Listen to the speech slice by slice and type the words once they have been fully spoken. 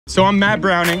So I'm Matt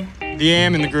Browning, the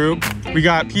AM in the group. We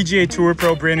got PGA Tour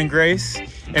Pro Branden Grace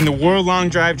and the World Long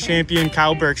Drive Champion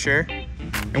Kyle Berkshire.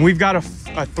 And we've got a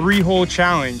 3-hole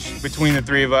challenge between the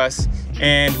 3 of us.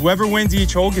 And whoever wins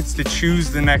each hole gets to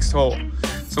choose the next hole.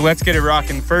 So let's get it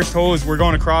rocking. The first hole is we're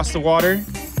going across the water.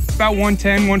 It's about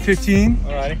 110, 115.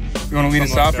 Alrighty. You want to lead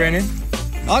us off, Brandon?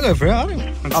 I'll go for it.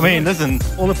 I mean, listen,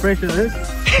 all the pressure of this,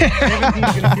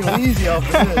 everything's going to feel easy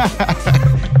after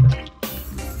this.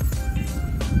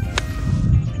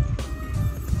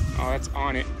 Oh, that's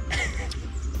on it.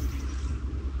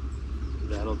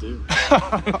 That'll do.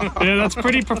 Yeah, that's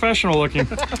pretty professional looking.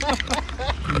 Can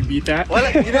you beat that?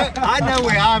 Well, you know, I know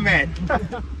where I'm at.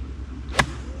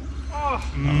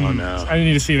 Oh no. I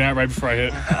need to see that right before I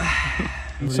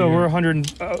hit. So we're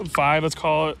 105, let's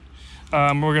call it.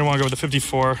 We're going to want to go with the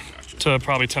 54 to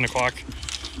probably 10 o'clock.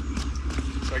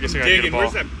 So I guess I got to get a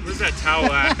ball. Where's that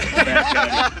towel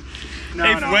at?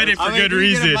 They've wet it for good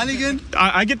reason.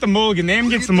 I get the mulligan. Nam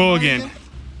gets the mulligan.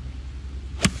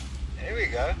 There we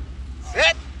go.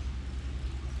 Sit.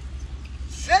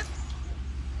 Sit.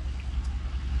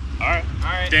 All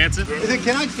right. Dancing. Is it,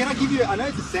 can I give you, I know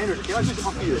it's a sandwich, can I just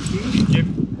offer you a tea? Yep.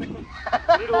 Need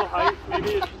a little height,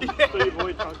 maybe, so you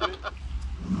avoid chunking it.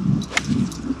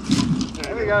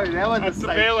 There we go. That was That's the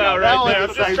bailout right there.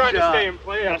 I'm just trying to stay in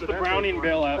play. That's the Browning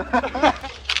bailout.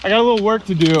 I got a little work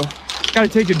to do. Got to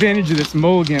take advantage of this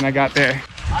mulligan I got there.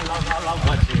 I love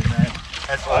watching, man.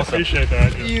 That's awesome. I appreciate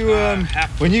that. You,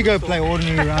 when you go play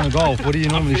ordinary round of golf, what do you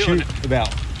normally shoot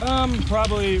about?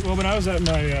 Probably, well, when I was at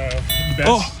my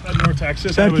best at North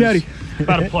Texas, I was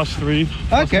about a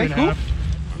 +3. Okay, cool.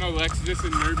 No, Lex, is this a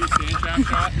nervy sand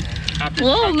trap shot? After a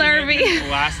little nervy.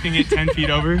 Blasting it 10 feet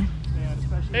over.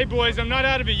 Hey boys, I'm not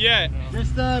out of it yet.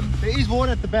 Just, there is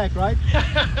water at the back, right?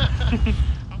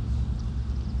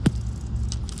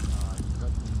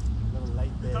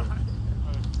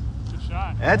 Good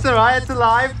shot. That's alright, it's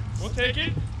alive. We'll take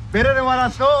it. Better than what I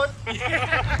thought.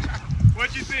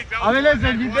 What'd you think? I mean,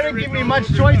 listen, you didn't give me much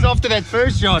choice after that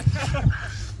first shot.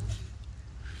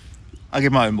 I'll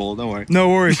get my own ball, don't worry. No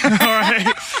worries. All right.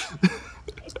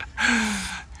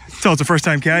 So it's the first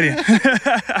time caddying.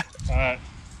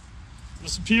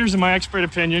 This appears, in my expert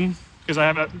opinion, because I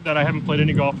haven't played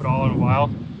any golf at all in a while,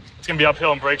 it's gonna be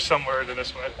uphill and break somewhere to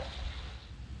this way.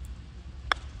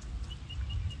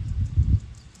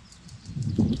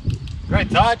 Great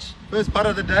touch. First putt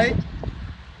of the day.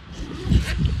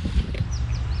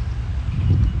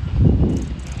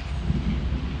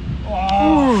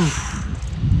 Wow.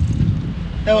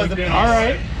 That was the pace. All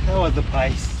right. That was the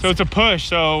pace. So it's a push,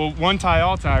 so one tie,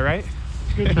 all tie, right?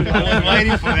 I was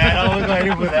waiting for that. I was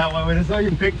waiting for that one. When I saw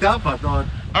you picked up, I thought,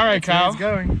 all right, Kyle. it's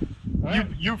going. Right.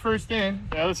 You first in.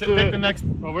 Yeah, let's pick the next.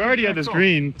 Well, we already had this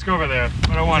green. Let's go over there.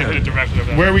 I don't want to hit it directly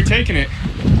over there. Where are we taking it?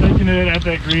 Taking it at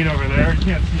that green over there. You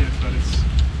can't see it, but it's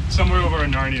somewhere over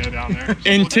in Narnia down there.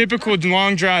 In typical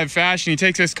long drive fashion, he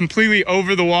takes us completely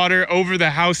over the water, over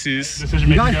the houses. Decision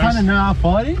You making, guys kind of know how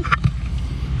far it is?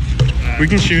 We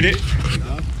can shoot it.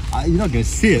 You're not going to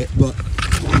see it, but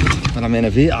I mean,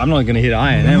 I'm not going to hit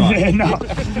iron, am I? No.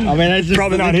 I mean, that's just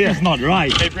Probably not here. It's not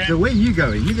right. So where are you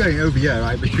going? You're going over here,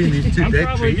 right? Between these two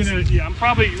dead trees? I'm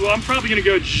probably gonna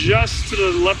go just to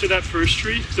the left of that first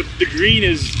tree. The green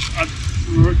is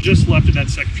just left of that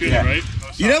second tree, right?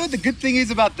 You know what the good thing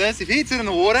is about this? If he hits it in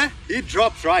the water, it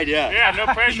drops right here. Yeah, no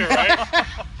pressure, right?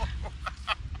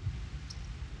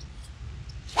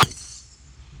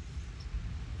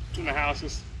 In the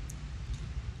houses.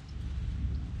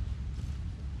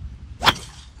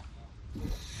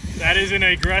 That is an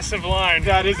aggressive line.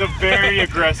 That is a very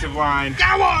aggressive line.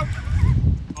 Come on!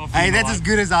 Hey, that's as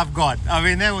good as I've got. I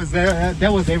mean, that was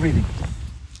everything.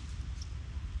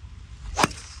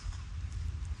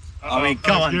 I mean,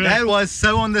 come on, that was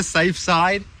so on the safe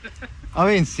side. I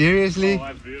mean, seriously. Oh,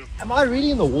 that's beautiful. Am I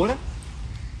really in the water?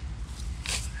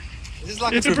 Is this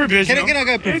like It's a provisional. Can I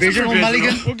go provisional,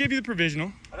 mulligan? We'll give you the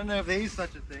provisional. I don't know if there is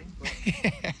such a thing.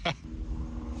 But...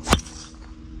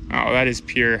 Oh, that is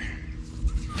pure.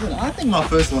 I think my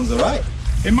first one's alright.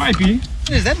 It might be.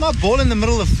 Is that my ball in the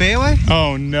middle of the fairway?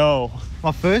 Oh no.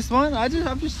 My first one? I'm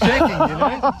just checking,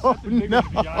 you know?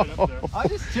 No. I'm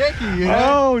just checking, you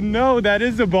know? Oh no, that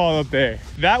is a ball up there.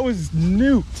 That was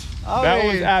nuked. That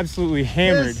was absolutely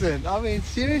hammered. Listen, I mean,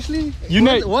 seriously?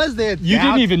 Was there doubt? You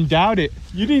didn't even doubt it.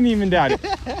 You didn't even doubt it.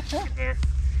 There.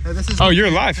 No, this is you're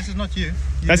alive. This is not you.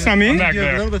 That's not me? I'm back You're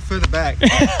there. a little bit further back.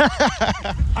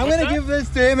 I'm going to give this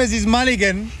to him as his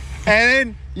mulligan. And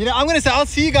then, you know, I'm going to say, I'll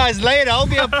see you guys later. I'll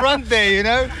be up front there, you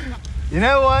know? You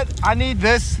know what? I need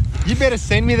this. You better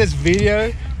send me this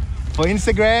video for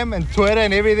Instagram and Twitter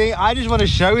and everything. I just want to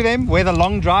show them where the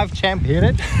long drive champ hit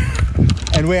it.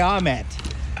 and where I'm at.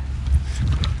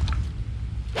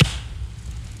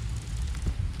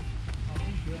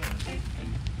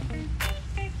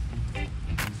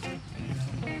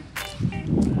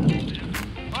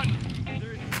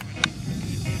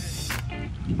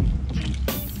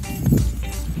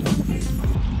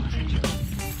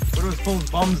 What was Paul's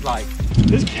bombs like?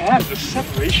 His calves, the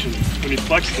separation when he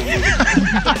flexed them.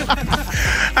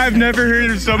 I've never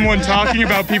heard of someone talking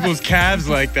about people's calves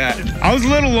like that. I was a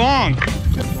little long.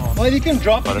 Well, you can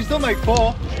drop, you can still make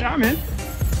 4. Yeah, I'm in.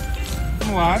 I'm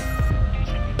alive.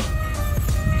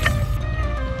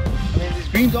 I mean, these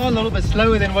greens are a little bit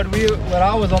slower than what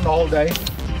I was on the whole day.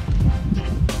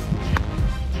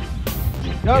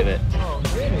 Nope. Get it. Oh,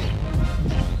 really?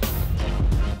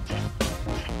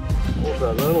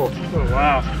 A little. Oh,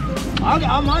 wow.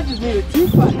 I might just need a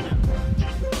 2-putt.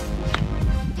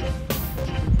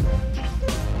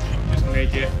 Just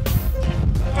make it.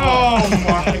 Oh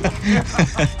my.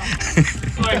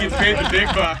 It's like it's paid the big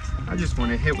bucks. I just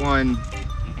want to hit one.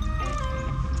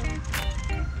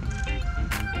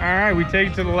 Alright, we take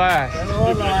it to the last.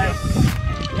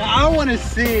 Now, I want to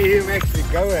see him actually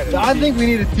go at it. I think we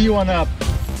need to tee one up.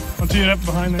 I'll tee it up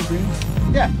behind that green.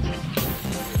 Yeah.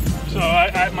 So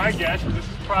my guess is this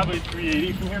is probably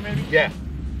 380 from here, maybe? Yeah.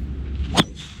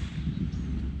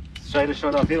 Straight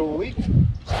shot off here all week.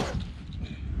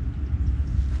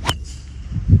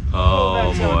 Oh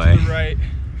That sounds boy. Right.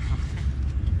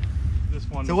 This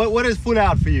one. So what is full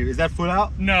out for you? Is that full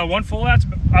out? No, one full out.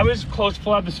 I was close to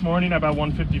full out this morning at about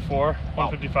 154,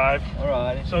 155. All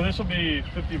right. So this will be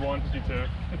 51, 52. It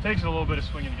takes a little bit of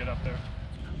swinging to get up there.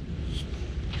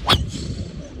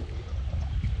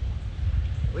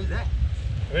 Where's that?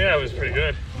 Yeah, it was pretty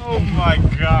good. Oh my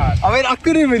god. I mean, I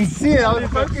couldn't even see it. I was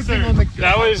focusing on the.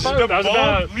 That was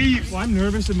about. leaves. Well, I'm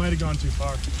nervous. It might have gone too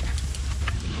far.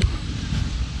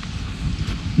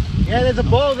 Yeah, there's a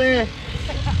ball there.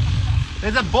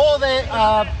 There's a ball there.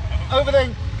 Over there.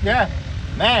 Yeah.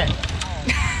 Man.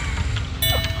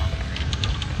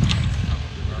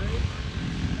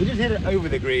 He just hit it over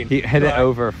the green. He hit it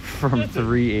over from Can you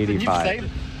 385.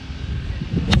 save?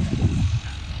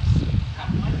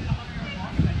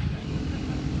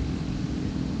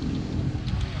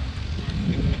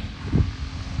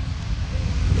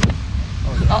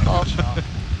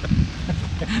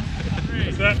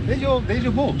 Is that? There's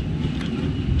your ball.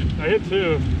 I hit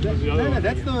two. That was the other No, one.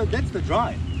 that's the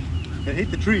drive. That hit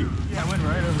the tree. Yeah, I went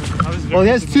right over. I was Well,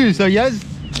 there's 2. So There's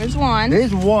one.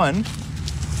 there's 1.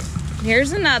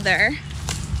 Here's another.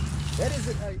 That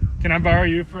is. Can I borrow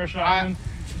you for a shot? then?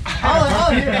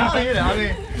 I'll hit it. I'll hit it. I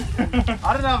mean,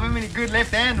 I don't know if I'm any good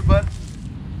left-handed, but.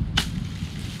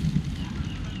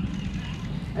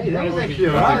 Hey, that was actually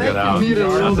That's a good out.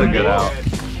 That's a good out.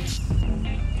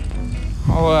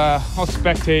 I'll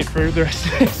spectate for the rest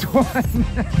of this one.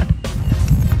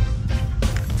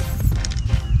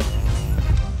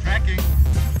 Tracking.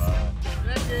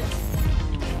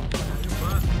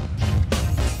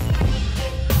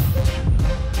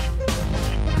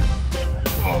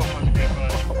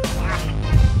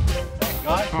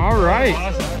 All right.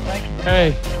 Awesome. Hey.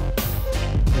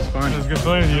 It was fun. It was good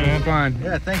playing with you, man. Fun.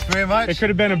 Yeah, thanks very much. It could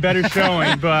have been a better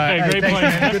showing, but Hey, great thanks, play,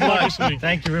 man. man. Good Good luck luck. this week.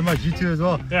 Thank you very much. You too as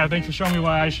well. Yeah, thanks for showing me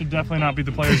why I should definitely not be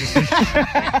the players this week.